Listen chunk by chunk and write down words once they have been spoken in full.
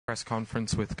press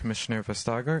conference with Commissioner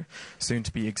Vestager, soon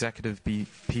to be Executive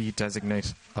BP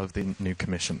Designate of the new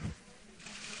Commission.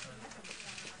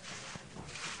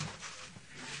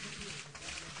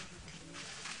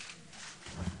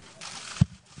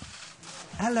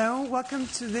 Hello, welcome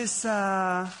to this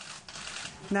now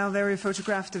very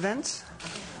photographed event.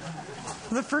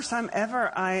 For the first time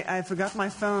ever, I forgot my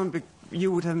phone, but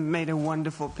you would have made a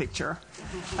wonderful picture.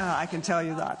 I can tell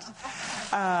you that.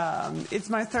 It's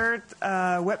my third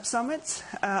web summit.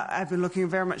 I've been looking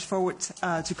very much forward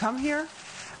to come here.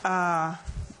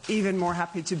 Even more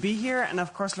happy to be here, and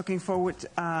of course looking forward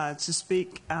to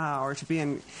speak or to be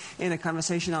in a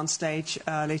conversation on stage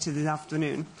later this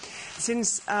afternoon.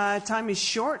 Since time is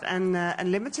short and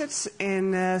limited,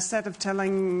 instead of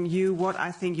telling you what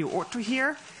I think you ought to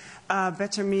hear,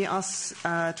 better me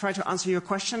try to answer your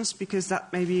questions, because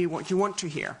that may be what you want to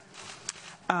hear.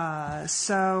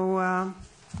 So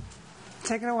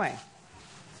take it away.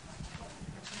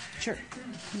 Sure.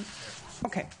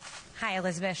 Okay. Hi,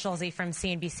 Elizabeth Schulze from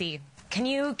CNBC. Can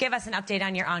you give us an update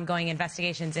on your ongoing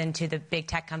investigations into the big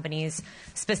tech companies,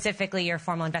 specifically your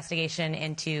formal investigation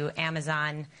into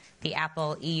Amazon, the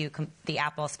Apple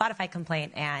Spotify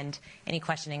complaint, and any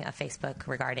questioning of Facebook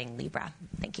regarding Libra?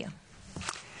 Thank you.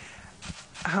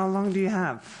 How long do you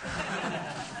have?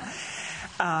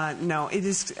 No, it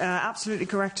is absolutely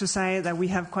correct to say that we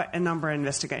have quite a number of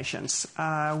investigations.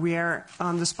 We are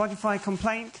on the Spotify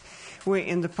complaint. We're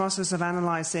in the process of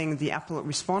analyzing the Apple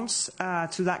response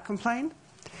to that complaint.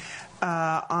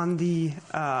 On the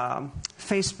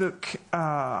Facebook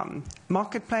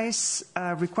marketplace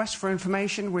request for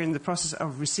information, we're in the process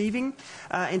of receiving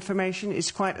information.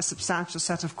 It's quite a substantial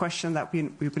set of questions that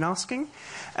we've been asking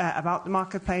about the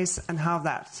marketplace and how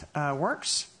that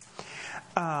works.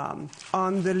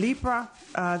 On the Libra,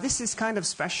 this is kind of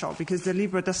special because the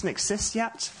Libra doesn't exist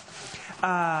yet.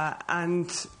 And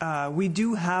we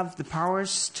do have the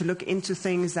powers to look into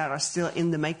things that are still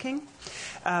in the making.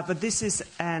 But this is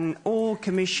an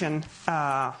all-commission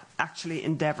actually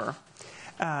endeavor.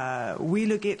 We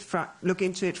look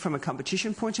into it from a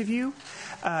competition point of view.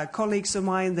 Colleagues of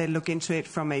mine, they look into it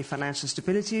from a financial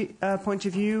stability point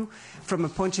of view, from a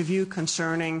point of view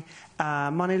concerning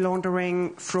money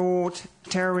laundering, fraud,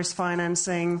 terrorist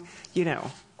financing,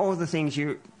 all the things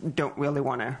you don't really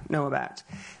want to know about.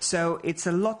 So it's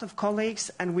a lot of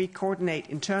colleagues, and we coordinate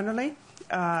internally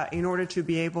in order to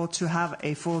be able to have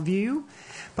a full view,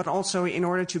 but also in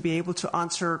order to be able to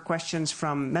answer questions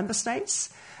from member states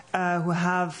who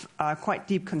have quite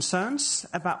deep concerns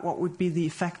about what would be the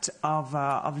effect of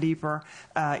Libra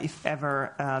if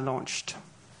ever launched.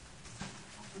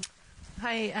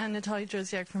 Hi, Natalia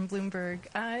Josiak from Bloomberg.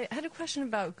 I had a question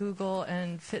about Google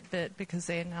and Fitbit because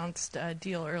they announced a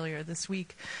deal earlier this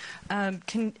week. And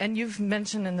you've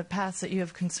mentioned in the past that you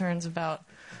have concerns about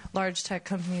large tech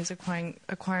companies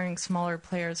acquiring smaller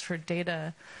players for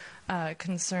data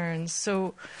concerns.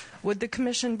 So would the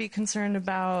Commission be concerned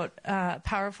about a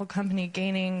powerful company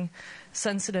gaining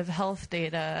sensitive health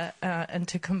data and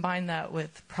to combine that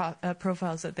with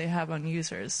profiles that they have on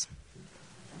users?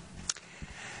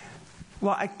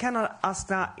 Well, I cannot ask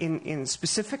that in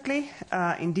specifically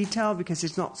in detail because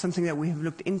it's not something that we have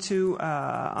looked into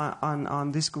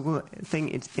on this Google thing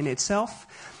in itself.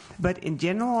 But in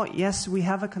general, yes, we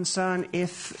have a concern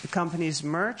if companies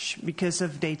merge because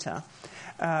of data.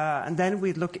 And then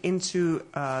we look into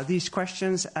these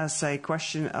questions as a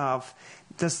question of,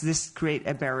 does this create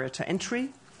a barrier to entry?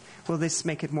 Will this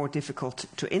make it more difficult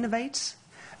to innovate?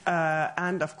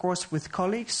 And, of course, with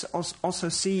colleagues, also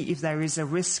see if there is a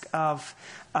risk of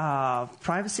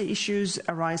privacy issues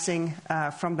arising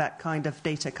from that kind of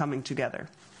data coming together.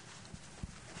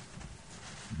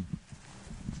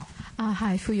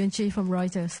 Hi, Fu Yunji from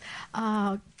Reuters.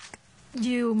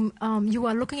 You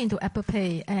are looking into Apple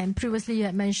Pay, and previously you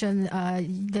had mentioned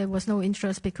there was no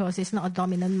interest because it's not a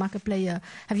dominant market player.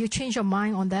 Have you changed your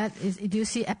mind on that? Do you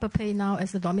see Apple Pay now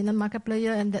as the dominant market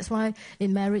player, and that's why it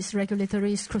merits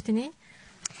regulatory scrutiny?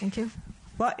 Thank you.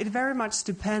 Well, it very much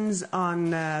depends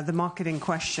on the market in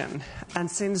question.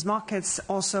 And since markets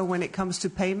also, when it comes to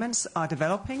payments, are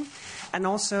developing, and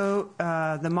also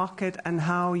the market and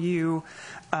how you,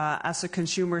 as a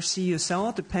consumer, see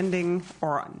yourself, depending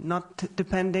or not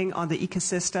depending on the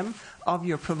ecosystem of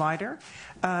your provider,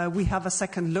 we have a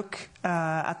second look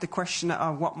at the question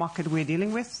of what market we're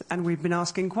dealing with. And we've been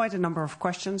asking quite a number of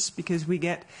questions because we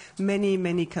get many,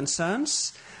 many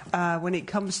concerns when it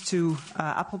comes to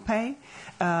Apple Pay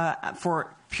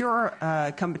for pure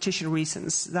competition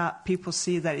reasons, that people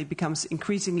see that it becomes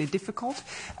increasingly difficult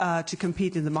to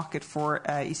compete in the market for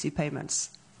easy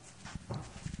payments.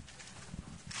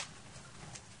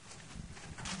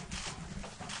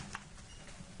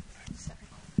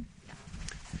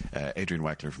 Adrian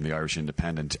Weckler from the Irish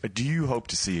Independent. Do you hope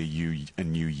to see a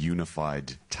new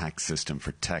unified tax system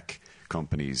for tech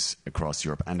companies across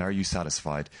Europe? And are you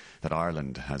satisfied that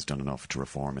Ireland has done enough to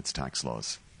reform its tax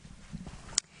laws?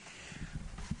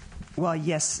 Well,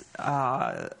 yes.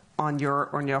 On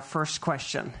your first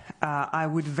question, I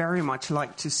would very much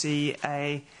like to see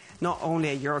not only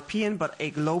a European but a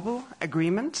global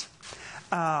agreement.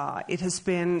 It has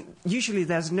been usually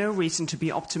there's no reason to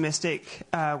be optimistic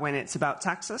when it's about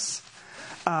taxes.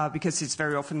 Because it's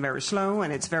very often very slow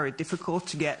and it's very difficult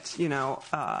to get,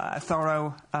 a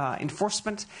thorough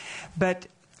enforcement. But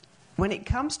when it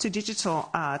comes to digital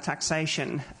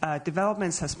taxation,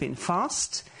 developments has been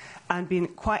fast and been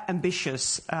quite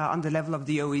ambitious on the level of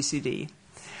the OECD.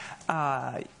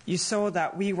 You saw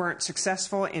that we weren't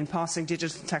successful in passing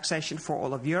digital taxation for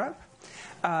all of Europe.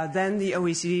 Then the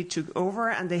OECD took over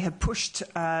and they have pushed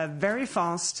very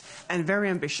fast and very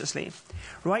ambitiously.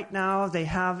 Right now they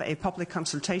have a public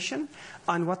consultation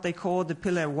on what they call the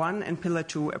Pillar 1 and Pillar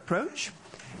 2 approach.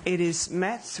 It is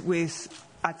met with,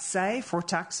 I'd say, for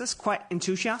taxes, quite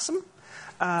enthusiasm,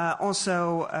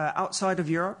 also outside of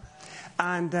Europe.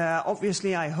 And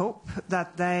obviously I hope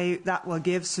that that will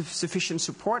give sufficient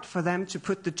support for them to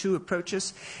put the two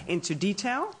approaches into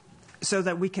detail, so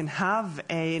that we can have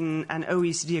an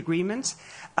OECD agreement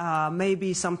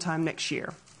maybe sometime next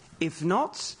year. If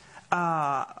not,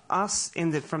 us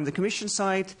from the Commission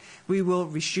side, we will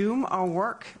resume our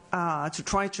work to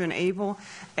try to enable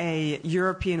a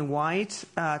European-wide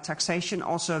taxation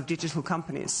also of digital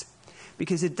companies.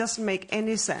 Because it doesn't make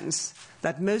any sense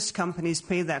that most companies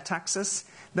pay their taxes,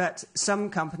 but some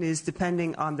companies,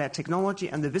 depending on their technology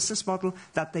and the business model,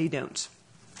 that they don't.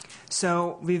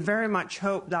 So we very much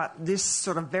hope that this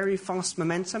sort of very fast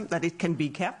momentum, that it can be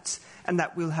kept and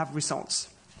that we'll have results.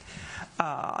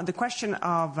 On the question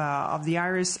of the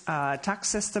Irish tax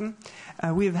system,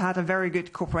 we've had a very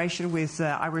good cooperation with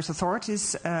Irish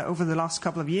authorities over the last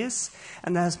couple of years,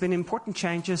 and there has been important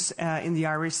changes in the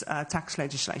Irish tax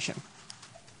legislation.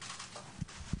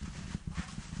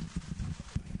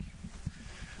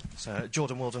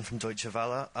 Jordan Wilden from Deutsche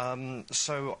Welle.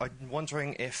 So I'm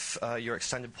wondering if your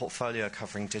extended portfolio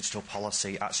covering digital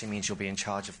policy actually means you'll be in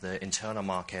charge of the internal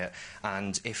market,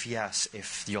 and if yes,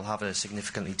 if you'll have a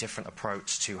significantly different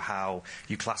approach to how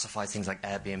you classify things like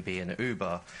Airbnb and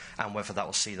Uber, and whether that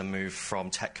will see them move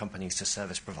from tech companies to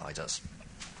service providers.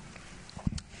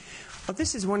 Well,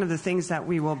 this is one of the things that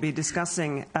we will be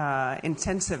discussing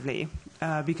intensively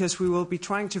because we will be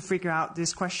trying to figure out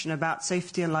this question about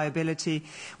safety and liability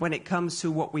when it comes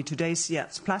to what we today see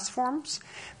as platforms,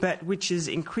 but which is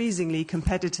increasingly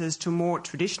competitors to more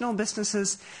traditional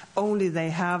businesses, only they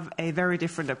have a very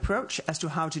different approach as to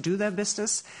how to do their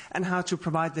business and how to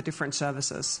provide the different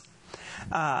services.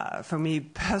 For me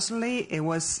personally, it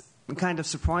was kind of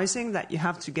surprising that you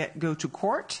have to go to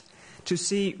court to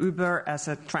see Uber as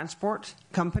a transport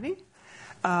company.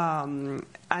 And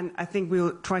I think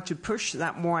we'll try to push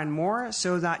that more and more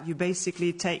so that you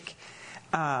basically take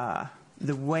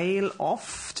the whale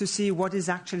off to see what is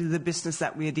actually the business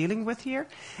that we are dealing with here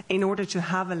in order to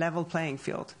have a level playing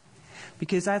field.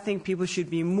 Because I think people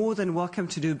should be more than welcome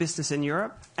to do business in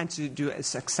Europe and to do a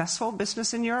successful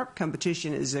business in Europe.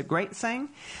 Competition is a great thing,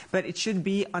 but it should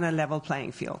be on a level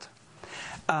playing field.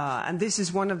 And this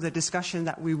is one of the discussions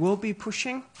that we will be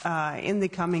pushing in the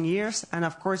coming years. And,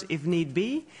 of course, if need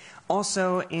be,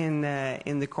 also in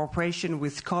the cooperation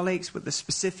with colleagues with the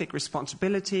specific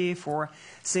responsibility for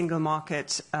single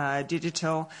market,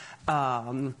 digital,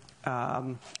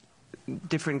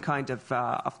 different kind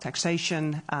of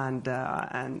taxation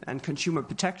and consumer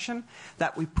protection,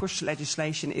 that we push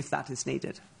legislation if that is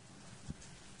needed.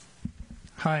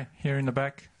 Hi, here in the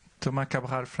back. Thomas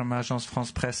Cabral from Agence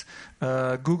France Presse.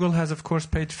 Google has, of course,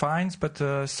 paid fines, but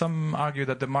some argue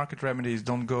that the market remedies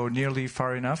don't go nearly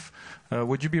far enough.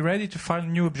 Would you be ready to file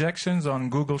new objections on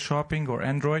Google Shopping or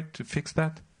Android to fix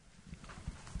that?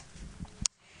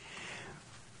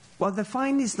 Well, the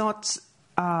fine is not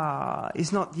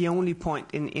the only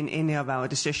point in any of our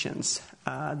decisions.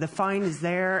 The fine is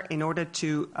there in order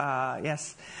to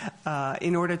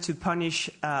punish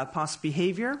past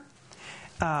behavior.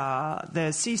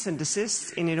 The cease and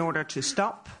desist in order to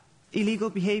stop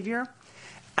illegal behavior,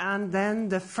 and then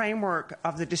the framework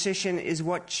of the decision is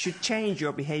what should change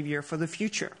your behavior for the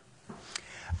future.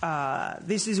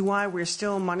 This is why we're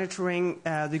still monitoring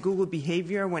the Google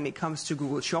behavior when it comes to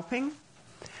Google Shopping,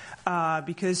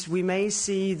 because we may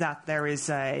see that there is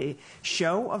a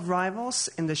show of rivals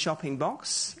in the shopping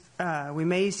box. We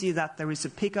may see that there is a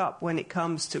pickup when it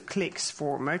comes to clicks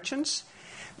for merchants.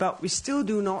 but we still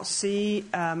do not see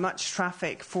much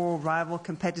traffic for rival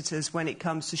competitors when it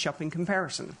comes to shopping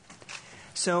comparison.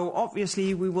 So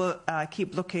obviously we will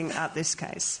keep looking at this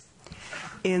case.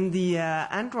 In the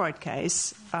Android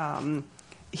case,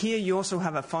 here you also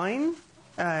have a fine.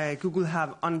 Google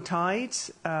have untied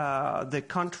the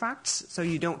contracts, so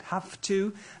you don't have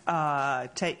to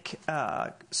take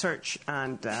Search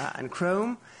and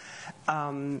Chrome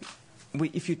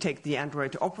if you take the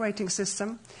Android operating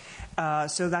system.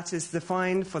 So that is the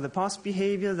fine for the past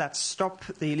behavior that stop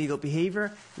the illegal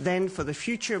behavior. Then for the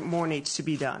future, more needs to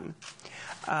be done.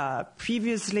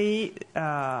 Previously,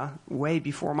 way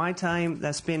before my time,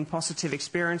 there's been positive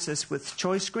experiences with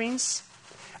choice screens.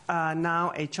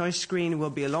 Now a choice screen will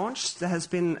be launched. There has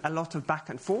been a lot of back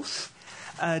and forth,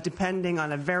 depending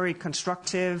on a very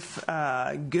constructive,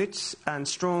 good and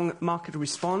strong market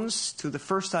response to the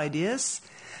first ideas.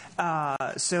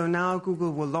 So now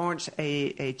Google will launch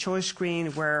a choice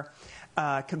screen where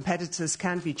competitors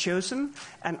can be chosen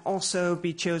and also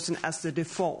be chosen as the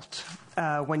default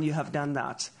when you have done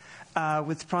that,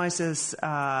 with prices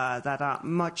that are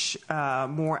much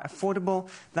more affordable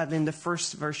than in the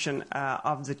first version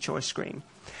of the choice screen.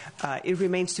 It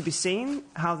remains to be seen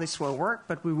how this will work,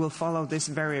 but we will follow this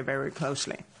very, very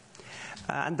closely.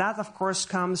 And that, of course,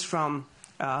 comes from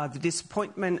the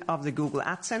disappointment of the Google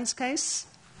AdSense case.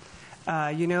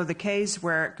 The case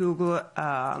where Google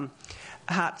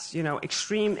had,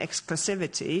 extreme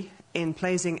exclusivity in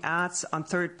placing ads on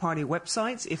third-party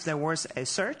websites if there was a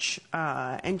search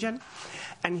engine.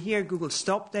 And here Google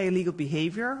stopped their illegal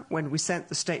behavior when we sent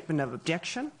the statement of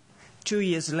objection. 2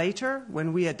 years later,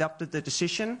 when we adopted the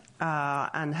decision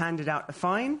and handed out a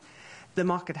fine, the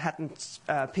market hadn't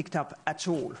picked up at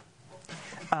all.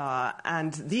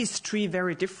 And these three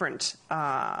very different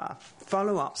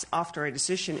follow-ups after a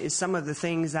decision is some of the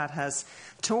things that has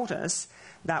taught us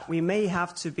that we may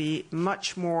have to be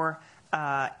much more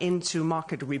into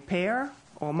market repair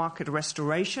or market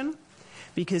restoration,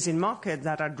 because in markets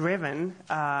that are driven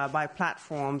by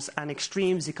platforms and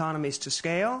extreme economies to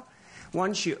scale,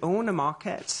 once you own a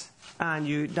market and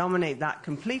you dominate that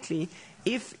completely,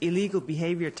 if illegal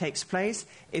behavior takes place,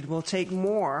 it will take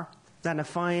more than a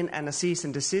fine and a cease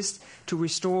and desist to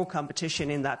restore competition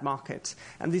in that market.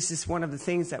 And this is one of the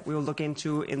things that we'll look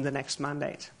into in the next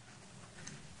mandate.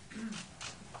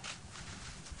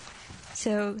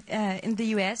 So in the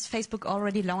US, Facebook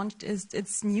already launched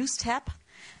its News tab.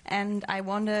 And I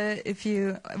wonder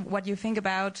what you think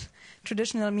about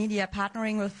traditional media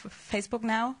partnering with Facebook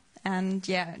now. And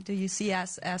do you see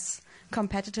us as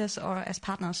competitors or as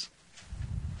partners?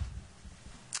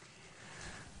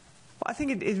 Well, I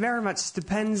think it very much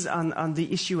depends on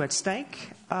the issue at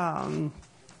stake.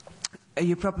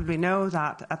 You probably know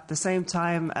that at the same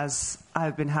time as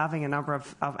I've been having a number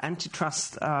of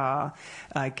antitrust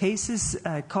cases,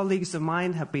 colleagues of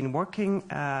mine have been working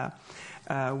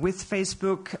with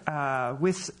Facebook,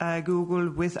 with Google,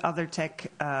 with other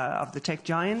of the tech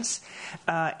giants,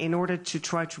 in order to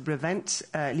try to prevent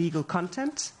illegal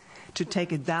content, to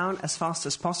take it down as fast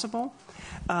as possible,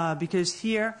 because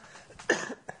here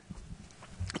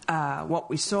what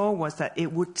we saw was that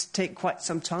it would take quite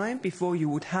some time before you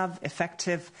would have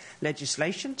effective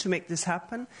legislation to make this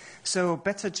happen. So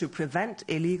better to prevent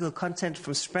illegal content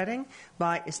from spreading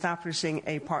by establishing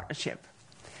a partnership.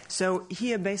 So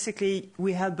here basically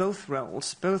we have both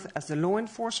roles, both as the law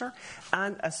enforcer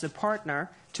and as the partner,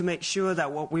 to make sure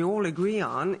that what we all agree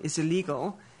on is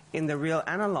illegal in the real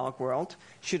analog world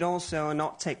should also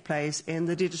not take place in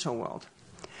the digital world.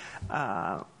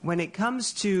 When it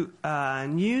comes to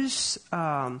news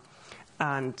and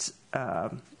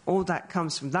all that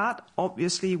comes from that,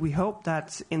 obviously we hope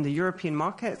that in the European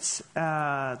markets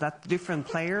that different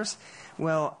players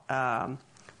will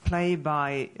play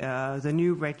by the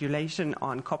new regulation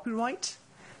on copyright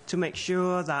to make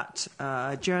sure that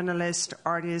journalists,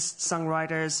 artists,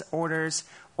 songwriters, authors,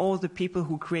 all the people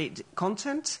who create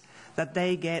content, that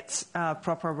they get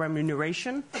proper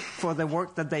remuneration for the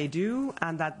work that they do,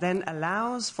 and that then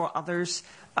allows for others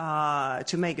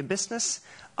to make a business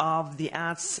of the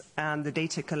ads and the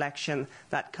data collection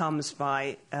that comes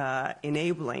by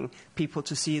enabling people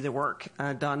to see the work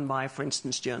done by, for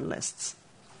instance, journalists.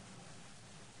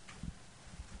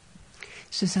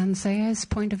 Suzanne Sayers,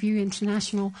 Point of View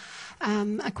International.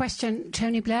 A question.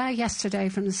 Tony Blair yesterday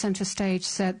from the centre stage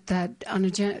said that,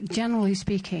 generally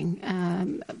speaking,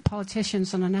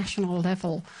 politicians on a national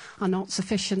level are not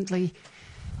sufficiently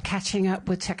catching up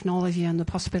with technology and the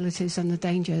possibilities and the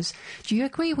dangers. Do you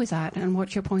agree with that, and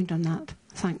what's your point on that?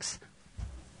 Thanks.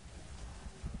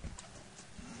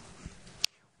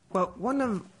 Well, one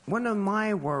of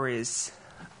my worries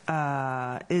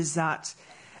is that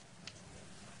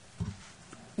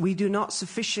we do not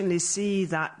sufficiently see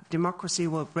that democracy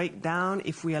will break down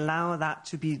if we allow that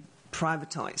to be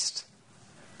privatized.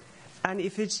 And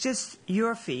if it's just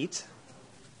your feed,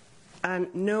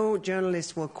 and no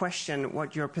journalist will question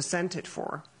what you're presented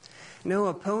for, no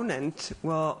opponent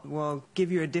will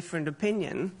give you a different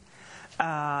opinion,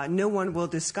 no one will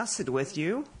discuss it with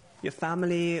you, your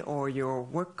family or your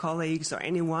work colleagues or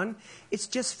anyone, it's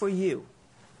just for you,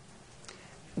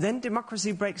 then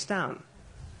democracy breaks down.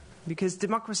 Because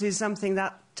democracy is something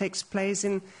that takes place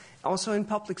also in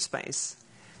public space,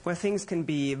 where things can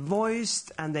be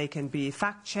voiced and they can be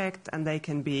fact-checked and they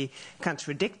can be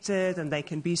contradicted and they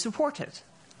can be supported.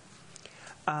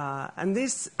 And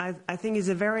this, I think, is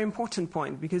a very important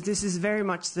point, because this is very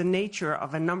much the nature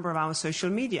of a number of our social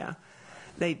media.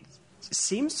 They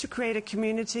seems to create a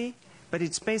community, but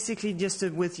it's basically just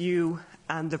with you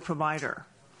and the provider.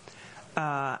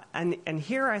 And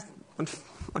here I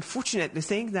unfortunately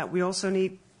think that we also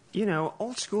need,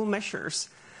 old school measures,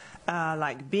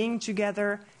 like being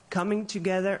together, coming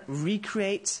together,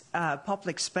 recreate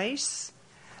public space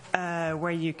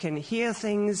where you can hear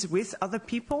things with other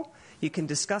people, you can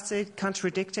discuss it,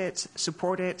 contradict it,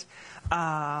 support it,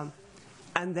 and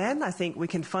then I think we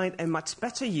can find a much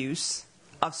better use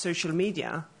of social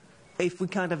media if we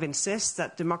kind of insist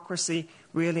that democracy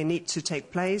really needs to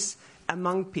take place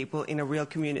among people in a real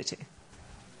community.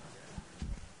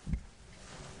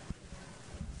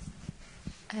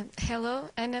 Hello,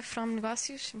 Ana from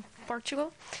Negócios,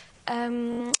 Portugal.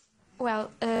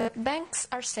 Banks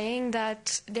are saying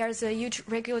that there's a huge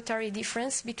regulatory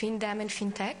difference between them and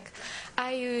fintech.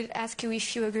 I would ask you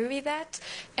if you agree with that,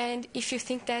 and if you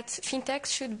think that fintech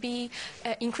should be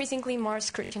increasingly more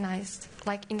scrutinized,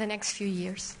 like in the next few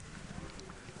years.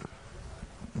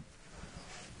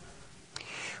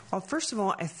 Well, first of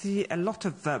all, I see a lot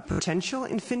of potential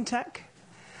in fintech.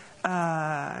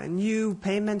 New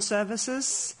payment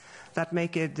services that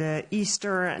make it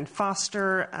easier and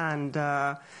faster and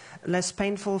less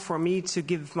painful for me to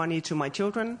give money to my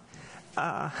children.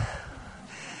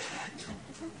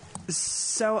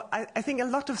 So I think a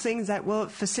lot of things that will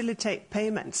facilitate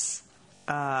payments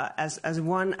as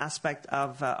one aspect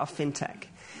of fintech.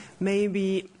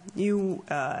 Maybe new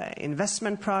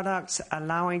investment products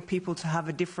allowing people to have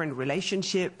a different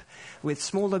relationship with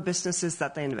smaller businesses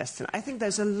that they invest in. I think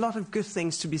there's a lot of good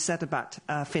things to be said about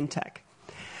fintech.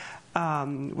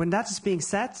 When that is being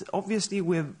said, obviously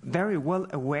we're very well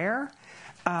aware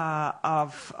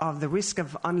of the risk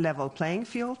of unlevel playing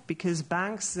field, because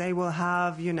banks, they will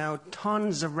have,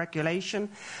 tons of regulation,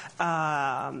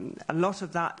 a lot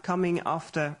of that coming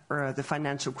after the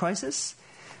financial crisis,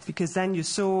 because then you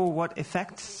saw what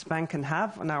effects bank can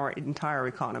have on our entire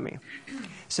economy.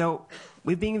 So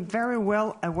we've been very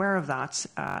well aware of that.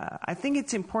 I think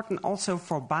it's important also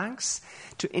for banks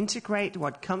to integrate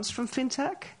what comes from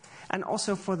fintech, and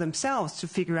also for themselves to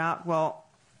figure out, well,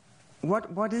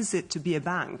 what is it to be a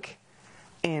bank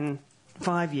in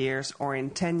 5 years or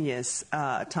in 10 years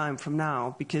time from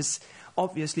now? Because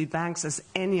obviously banks, as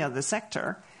any other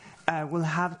sector, will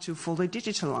have to fully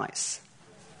digitalize.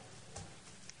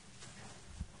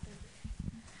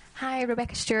 Hi,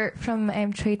 Rebecca Stewart from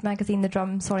Trade Magazine, The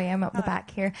Drum. Sorry, I'm up the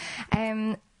back here.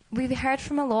 We've heard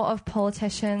from a lot of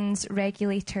politicians,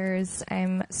 regulators,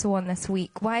 so on this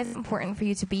week. Why is it important for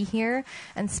you to be here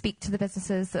and speak to the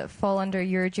businesses that fall under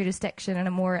your jurisdiction in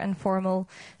a more informal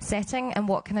setting? And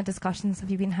what kind of discussions have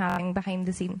you been having behind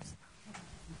the scenes?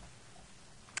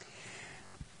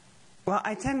 Well,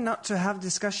 I tend not to have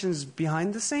discussions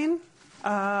behind the scene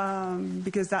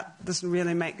because that doesn't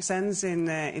really make sense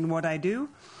in what I do.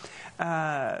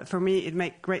 For me, it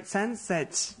makes great sense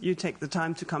that you take the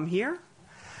time to come here.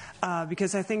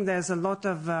 Because I think there's a lot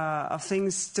of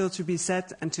things still to be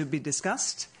said and to be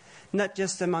discussed, not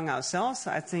just among ourselves.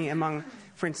 I think among,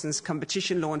 for instance,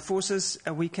 competition law enforcers,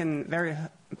 we can very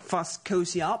fast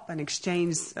cozy up and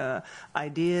exchange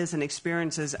ideas and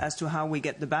experiences as to how we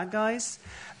get the bad guys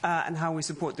and how we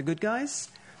support the good guys.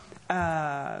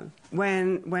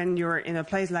 When you're in a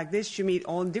place like this, you meet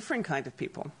all different kinds of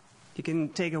people. You can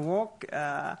take a walk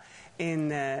in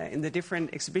the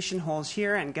different exhibition halls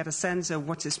here and get a sense of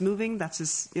what is moving. That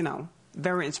is,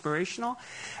 very inspirational.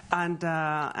 And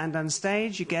on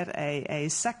stage, you get a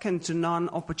second to none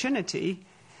opportunity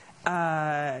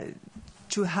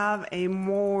to have a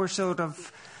more sort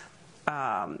of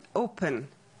open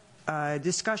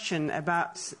discussion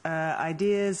about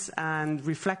ideas and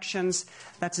reflections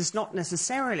that is not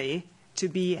necessarily to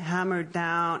be hammered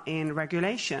down in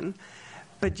regulation,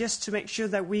 but just to make sure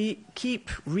that we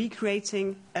keep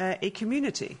recreating a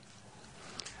community.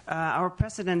 Our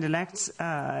president-elect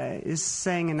is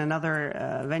saying in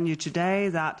another venue today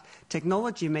that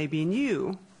technology may be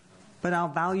new, but our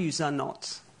values are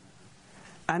not.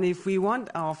 And if we want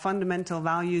our fundamental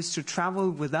values to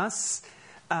travel with us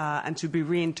and to be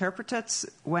reinterpreted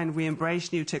when we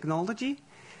embrace new technology,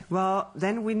 well,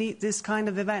 then we need this kind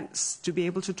of events to be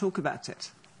able to talk about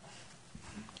it.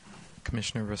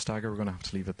 Commissioner Vestager, we're going to have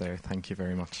to leave it there. Thank you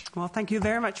very much. Well, thank you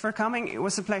very much for coming. It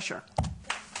was a pleasure.